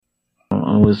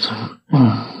I was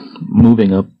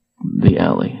moving up the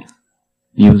alley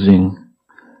using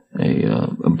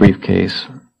a briefcase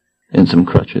and some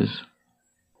crutches,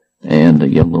 and a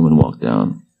young woman walked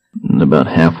down, and about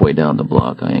halfway down the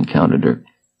block I encountered her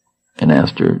and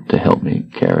asked her to help me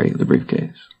carry the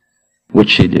briefcase, which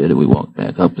she did, and we walked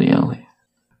back up the alley.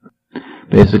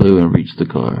 Basically, when we reached the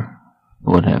car,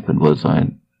 what happened was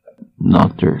I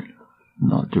knocked her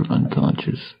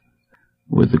unconscious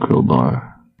with the crowbar,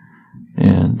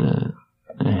 and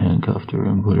handcuffed her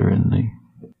and put her in the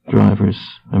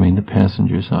the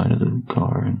passenger side of the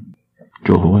car and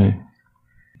drove away.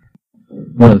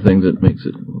 One of the things that makes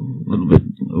it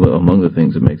among the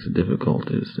things that makes it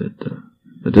difficult is that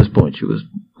at this point she was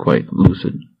quite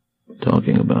lucid,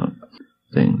 talking about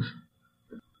things.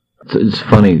 It's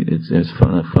funny, it's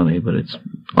not funny, but it's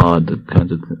odd the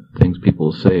kinds of things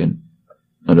people say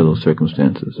under those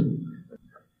circumstances.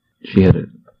 She had a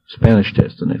Spanish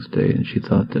test the next day, and she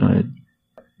thought that I had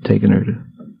taken her to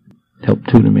help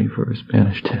tutor me for a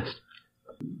Spanish test.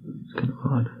 It's kind of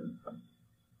odd.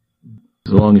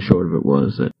 The long and short of it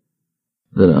was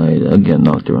that I again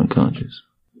knocked her unconscious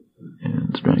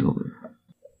and strangled her.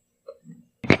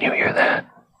 Can you hear that?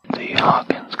 The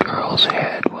Hawkins girl's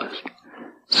head was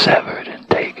severed and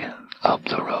taken up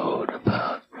the road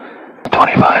about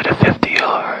 25 to 50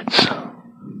 yards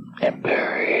and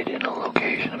buried in a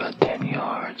location about 10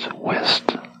 yards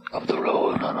west of the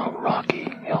road on a rocky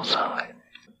hillside.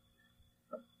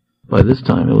 By this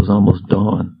time it was almost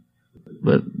dawn,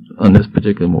 but on this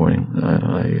particular morning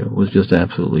I was just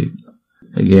absolutely,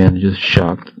 again, just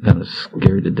shocked, kind of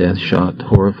scared to death, shocked,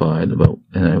 horrified and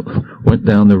I went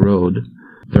down the road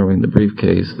throwing the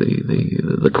briefcase,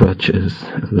 the crutches,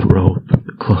 the rope,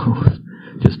 the clothes,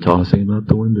 just tossing them out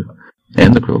the window.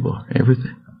 And the crowbar,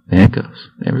 everything. Handcuffs,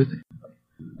 everything.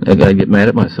 I'd get mad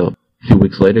at myself a few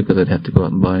weeks later because I'd have to go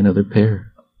out and buy another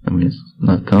pair. It's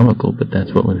not comical, but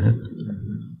that's what would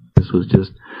happen. This was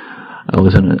just, I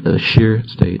was in a sheer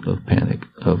state of panic,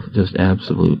 of just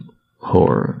absolute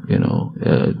horror,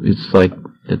 It's like,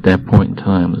 at that point in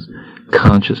time, this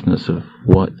consciousness of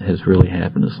what has really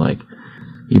happened is like,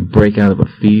 you break out of a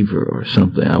fever or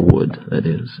something. That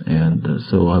is. And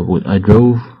so I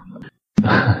drove,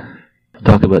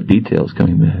 talk about details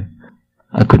coming back.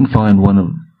 I couldn't find one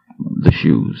of the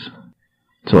shoes,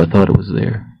 so I thought it was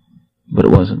there, but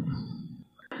it wasn't.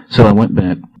 So I went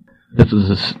back. This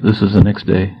was the next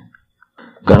day.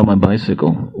 Got on my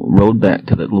bicycle, rode back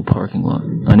to that little parking lot.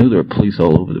 I knew there were police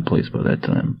all over the place by that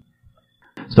time.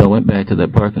 So I went back to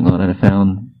that parking lot and I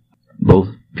found both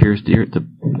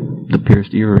the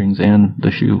pierced earrings and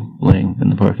the shoe laying in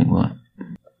the parking lot.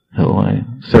 So I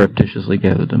surreptitiously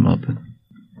gathered them up and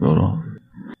rode off.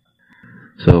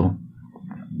 So,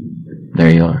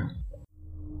 there you are.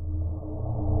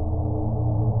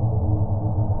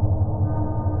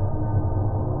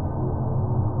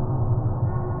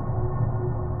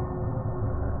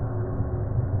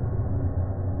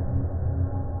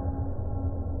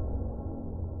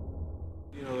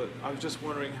 I was just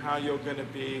wondering how you're going to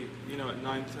be, at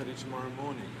 9:30 tomorrow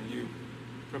morning. Are you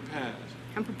prepared?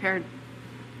 I'm prepared.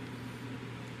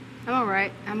 I'm all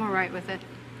right. I'm all right with it.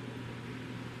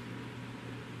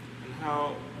 And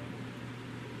how?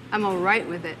 I'm all right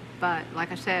with it, but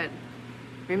like I said,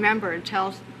 remember,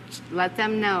 let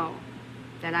them know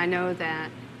that I know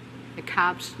that the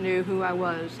cops knew who I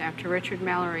was. After Richard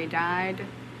Mallory died,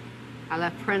 I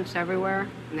left prints everywhere,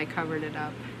 and they covered it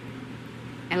up.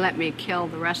 And let me kill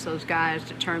the rest of those guys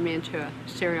to turn me into a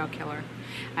serial killer.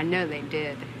 I know they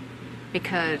did,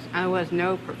 because I was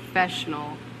no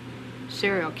professional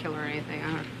serial killer or anything,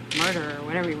 or murderer, or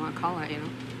whatever you want to call it, It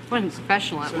wasn't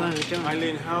professional at what I was doing.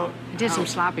 Eileen, I did some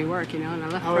sloppy work, and I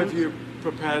left How prints. have you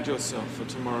prepared yourself for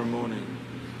tomorrow morning?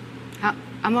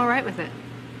 I'm all right with it.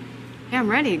 Yeah, I'm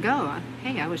ready to go.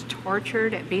 Hey, I was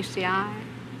tortured at BCI.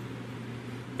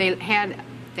 They had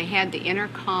the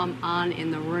intercom on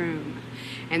in the room,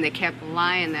 and they kept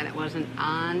lying that it wasn't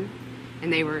on,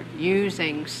 and they were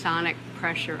using sonic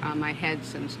pressure on my head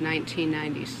since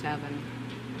 1997.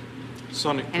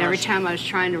 Sonic pressure? And every time I was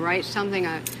trying to write something,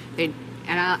 I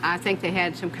think they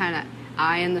had some kind of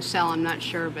eye in the cell, I'm not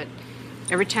sure, but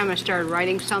every time I started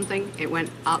writing something, it went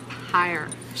up higher.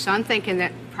 So I'm thinking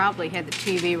that probably had the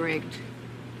TV rigged.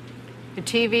 The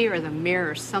TV or the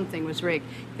mirror, something was rigged.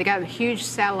 They got a huge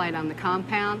satellite on the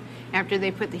compound. After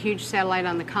they put the huge satellite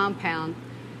on the compound,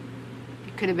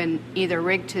 it could have been either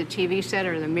rigged to the TV set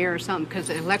or the mirror or something, because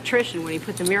the electrician, when he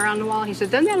put the mirror on the wall, he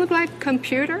said, "Doesn't that look like a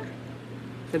computer?"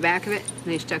 The back of it,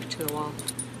 and he stuck it to the wall.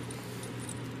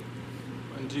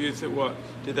 And do you think,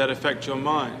 did that affect your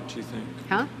mind, do you think?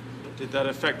 Huh? Did that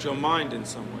affect your mind in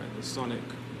some way, the sonic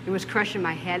It was crushing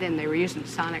my head in. They were using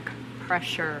sonic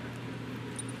pressure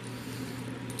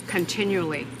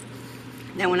continually.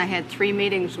 Then when I had 3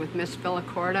 meetings with Miss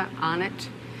Villacorta on it,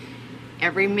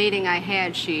 every meeting I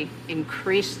had, she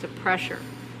increased the pressure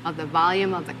of the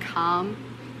volume of the comm,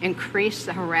 increased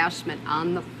the harassment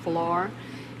on the floor,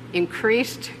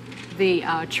 increased the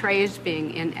trays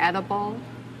being inedible,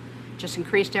 just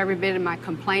increased every bit of my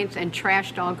complaints and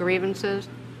trashed all grievances.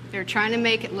 They're trying to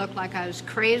make it look like I was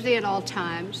crazy at all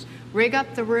times, rig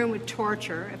up the room with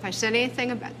torture. If I said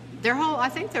anything about I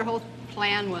think their whole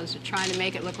plan was to try to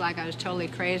make it look like I was totally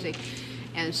crazy,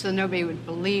 and so nobody would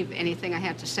believe anything I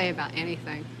had to say about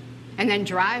anything, and then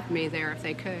drive me there if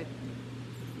they could.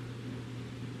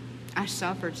 I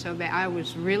suffered so bad. I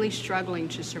was really struggling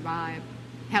to survive.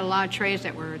 Had a lot of trays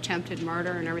that were attempted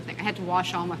murder and everything. I had to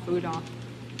wash all my food off.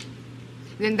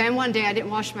 And then one day I didn't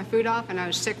wash my food off, and I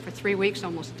was sick for 3 weeks,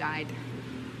 almost died.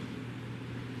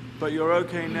 But you're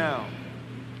okay now.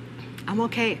 I'm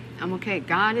okay. I'm okay.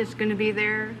 God is going to be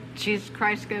there. Jesus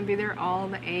Christ is going to be there. All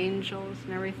the angels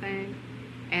and everything.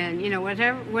 And, you know,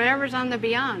 whatever's on the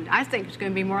beyond, I think it's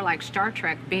going to be more like Star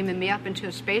Trek, beaming me up into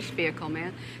a space vehicle,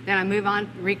 man. Then I move on,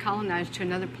 recolonize to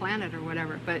another planet or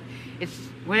whatever. But it's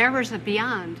whatever's the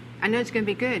beyond, I know it's going to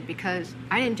be good because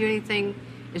I didn't do anything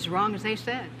as wrong as they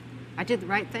said. I did the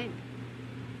right thing.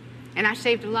 And I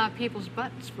saved a lot of people's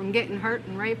butts from getting hurt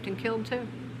and raped and killed, too.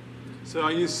 So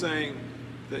are you saying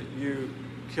that you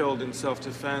killed in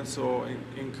self-defense or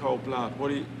in cold blood? What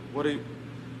do you,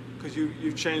 because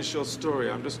you've changed your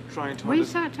story. I'm just trying to What are you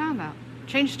talking about?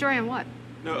 Change story on what?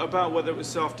 No, about whether it was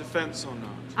self-defense or not.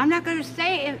 I'm not going to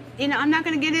say it, you know, I'm not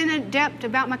going to get in depth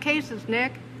about my cases,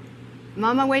 Nick. I'm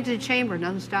on my way to the chamber,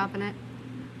 nothing stopping it.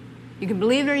 You can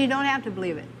believe it or you don't have to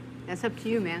believe it. That's up to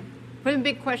you, man. Put a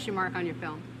big question mark on your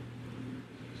film.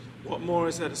 What more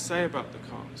is there to say about the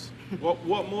cops?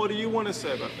 What more do you want to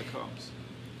say about the cops?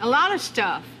 A lot of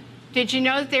stuff. Did you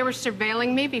know that they were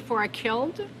surveilling me before I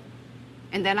killed?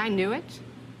 And then I knew it?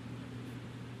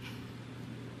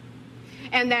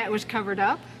 And that it was covered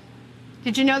up?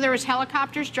 Did you know there was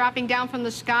helicopters dropping down from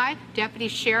the sky, deputy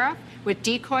sheriff, with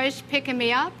decoys picking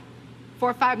me up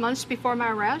 4 or 5 months before my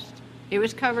arrest? It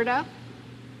was covered up?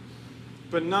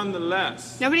 But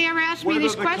nonetheless, nobody ever asked me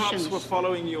these questions. Whether the cops were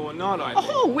following you or not, Aileen.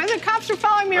 Oh, whether the cops were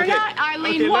following me or not,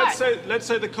 Aileen, okay, what? let's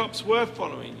say the cops were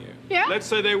following you. Yeah. Let's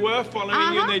say they were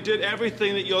following you and they did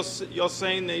everything that you're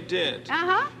saying they did.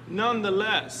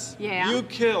 Nonetheless, you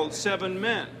killed 7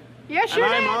 men. Yes, you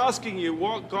did. And I'm asking you,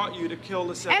 what got you to kill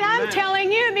the 7 men? And I'm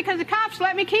telling you because the cops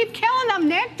let me keep killing them,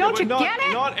 Nick. Don't you get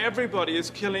it? Not everybody is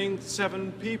killing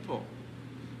 7 people.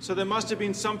 So there must have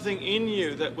been something in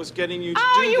you that was getting you to do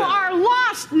that. Oh, you are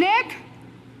lost, Nick.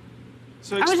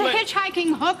 So I was a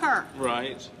hitchhiking hooker.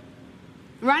 Right.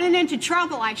 Running into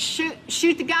trouble. I shoot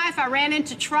the guy if I ran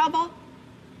into trouble.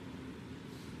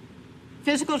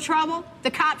 Physical trouble. The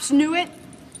cops knew it.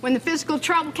 When the physical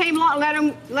trouble came along,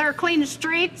 let her clean the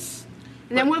streets.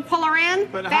 And then we'll pull her in.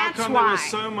 But how come there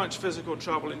was so much physical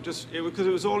trouble in because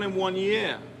it was all in 1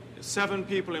 year? 7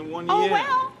 people in 1 year. Oh,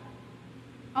 well.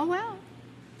 Oh, well.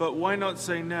 But why not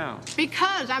say now?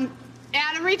 Because I'm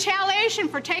out of retaliation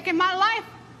for taking my life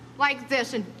like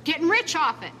this and getting rich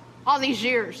off it all these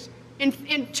years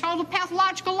in total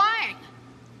pathological lying.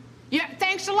 Yeah,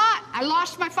 thanks a lot. I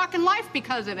lost my fucking life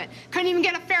because of it. Couldn't even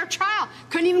get a fair trial.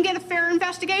 Couldn't even get a fair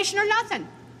investigation or nothing.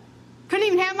 Couldn't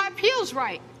even have my appeals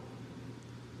right.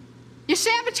 You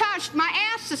sabotaged my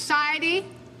ass, society,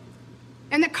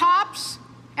 and the cops,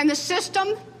 and the system.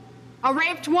 A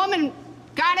raped woman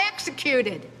got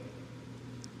executed.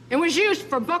 It was used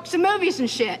for books and movies and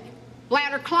shit.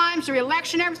 Ladder climbs, the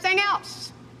re-election, everything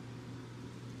else.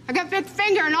 I got a big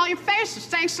finger in all your faces.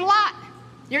 Thanks a lot.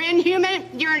 You're an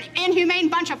inhumane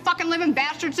bunch of fucking living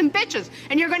bastards and bitches,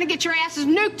 and you're gonna get your asses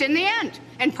nuked in the end.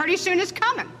 And pretty soon it's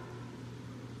coming.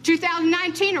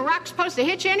 2019, a rock's supposed to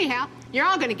hit you anyhow. You're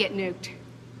all gonna get nuked.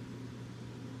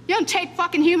 You don't take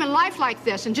fucking human life like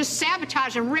this and just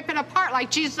sabotage and rip it apart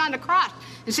like Jesus on the cross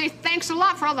and say thanks a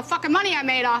lot for all the fucking money I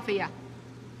made off of you.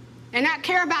 And not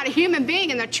care about a human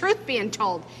being and the truth being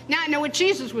told. Now I know what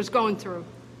Jesus was going through.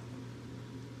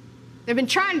 They've been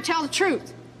trying to tell the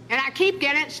truth, and I keep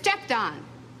getting it stepped on.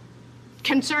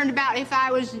 Concerned about if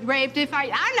I was raped,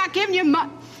 I'm not giving you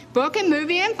book and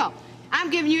movie info. I'm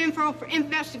giving you info for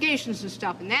investigations and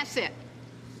stuff, and that's it.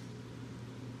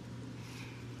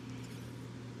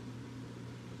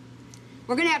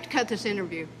 We're going to have to cut this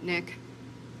interview, Nick.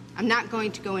 I'm not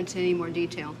going to go into any more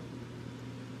detail.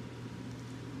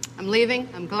 I'm leaving.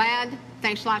 I'm glad.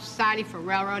 Thanks a lot, society, for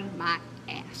railroading my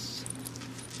ass.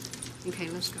 Okay,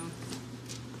 let's go.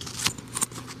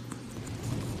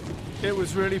 It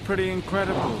was really pretty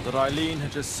incredible that Aileen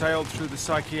had just sailed through the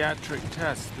psychiatric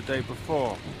test the day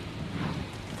before.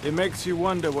 It makes you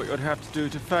wonder what you'd have to do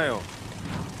to fail.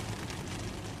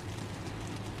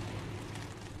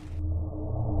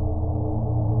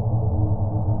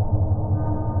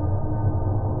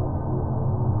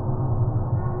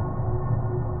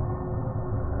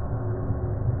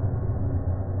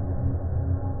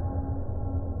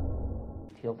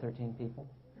 Kill 13 people?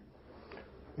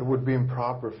 It would be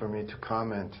improper for me to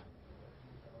comment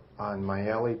on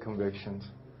my LA convictions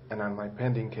and on my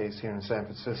pending case here in San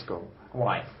Francisco.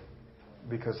 Why?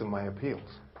 Because of my appeals.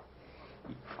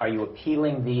 Are you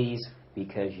appealing these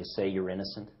because you say you're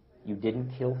innocent? You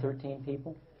didn't kill 13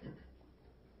 people?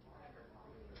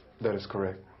 That is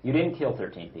correct. You didn't kill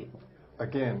 13 people?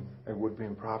 Again, it would be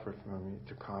improper for me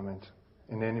to comment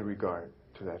in any regard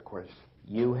to that question.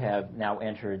 You have now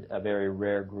entered a very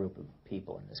rare group of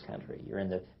people in this country. You're in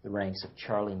the ranks of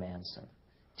Charlie Manson,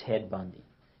 Ted Bundy.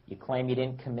 You claim you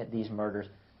didn't commit these murders,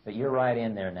 but you're right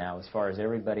in there now as far as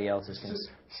everybody else is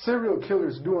concerned. Serial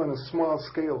killers do on a small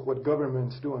scale what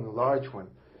governments do on a large one.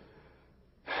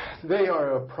 They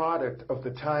are a product of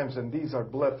the times, and these are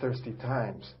bloodthirsty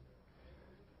times.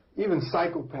 Even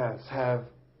psychopaths have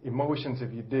emotions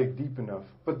if you dig deep enough,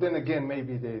 but then again,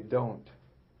 maybe they don't.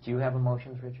 Do you have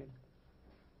emotions, Richard?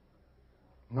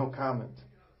 No comment.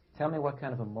 Tell me what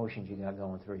kind of emotions you got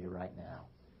going through you right now.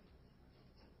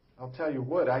 I'll tell you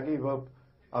what, I gave up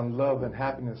on love and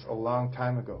happiness a long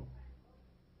time ago.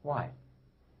 Why?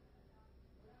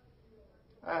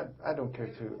 I don't care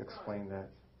to explain that.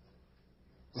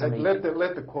 Somebody...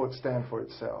 Let the quote stand for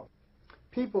itself.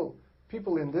 People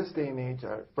in this day and age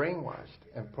are brainwashed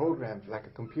and programmed like a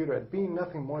computer at being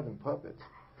nothing more than puppets.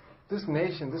 This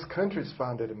nation, this country is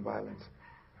founded in violence.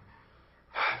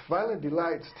 Violent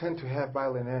delights tend to have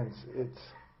violent ends.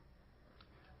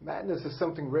 Madness is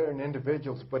something rare in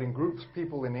individuals, but in groups,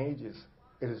 people, and ages,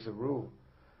 it is a rule.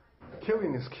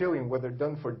 Killing is killing, whether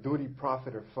done for duty,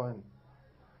 profit, or fun.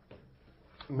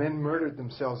 Men murdered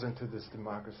themselves into this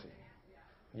democracy.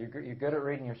 You're good at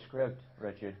reading your script,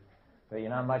 Richard, but you're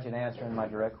not much at answering my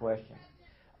direct questions.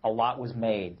 A lot was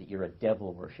made that you're a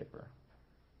devil worshiper.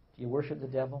 Do you worship the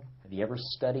devil? Have you ever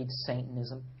studied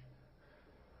Satanism?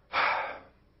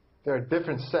 There are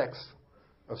different sects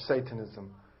of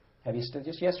Satanism. Have you studied,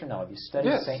 just yes or no, have you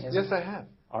studied Satanism? Yes, I have.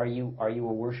 Are you a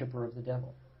worshiper of the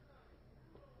devil?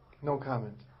 No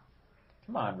comment.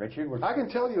 Come on, Richard. I can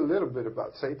tell you a little bit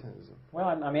about Satanism. Well,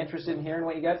 I'm interested in hearing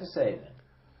what you got to say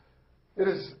then. It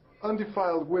is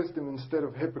undefiled wisdom instead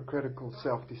of hypocritical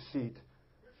self-deceit.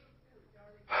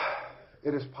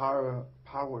 It is power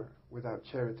without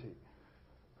charity.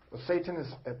 A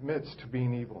Satanist admits to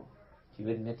being evil. Do you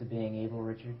admit to being evil,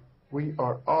 Richard? We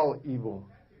are all evil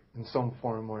in some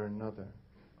form or another,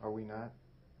 are we not?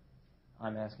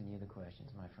 I'm asking you the questions,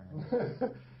 my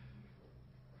friend.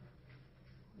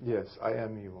 Yes, I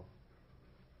am evil.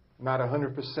 Not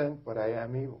 100%, but I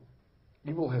am evil.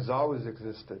 Evil has always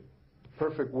existed. The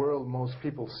perfect world most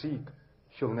people seek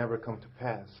shall never come to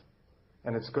pass,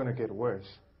 and it's going to get worse.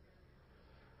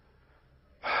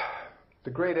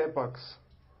 The great epochs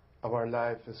of our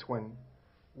life is when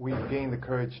we gain the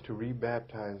courage to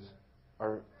rebaptize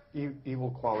our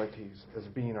evil qualities as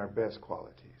being our best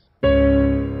qualities.